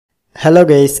Hello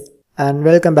guys and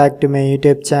welcome back to my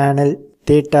YouTube channel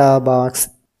Theta Box.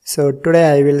 So today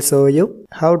I will show you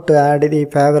how to add the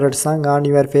favorite song on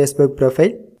your Facebook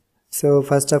profile. So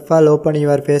first of all, open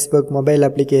your Facebook mobile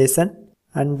application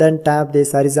and then tap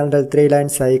this horizontal 3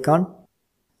 lines icon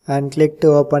and click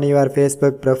to open your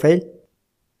Facebook profile.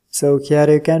 So here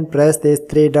you can press this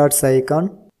 3 dots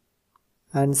icon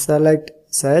and select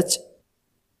search.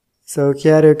 So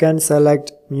here you can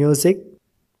select music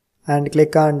and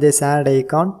click on this add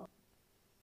icon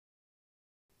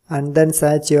and then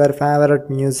search your favorite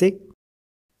music.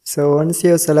 So once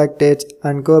you select it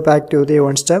and go back to the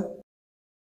one step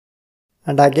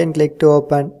and again click to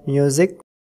open music.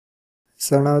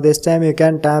 So now this time you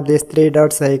can tap this 3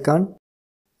 dots icon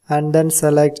and then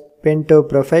select pin to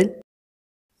profile.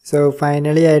 So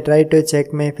finally I try to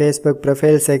check my Facebook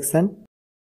profile section.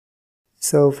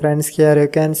 So friends, here you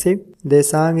can see the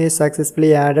song is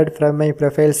successfully added from my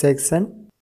profile section.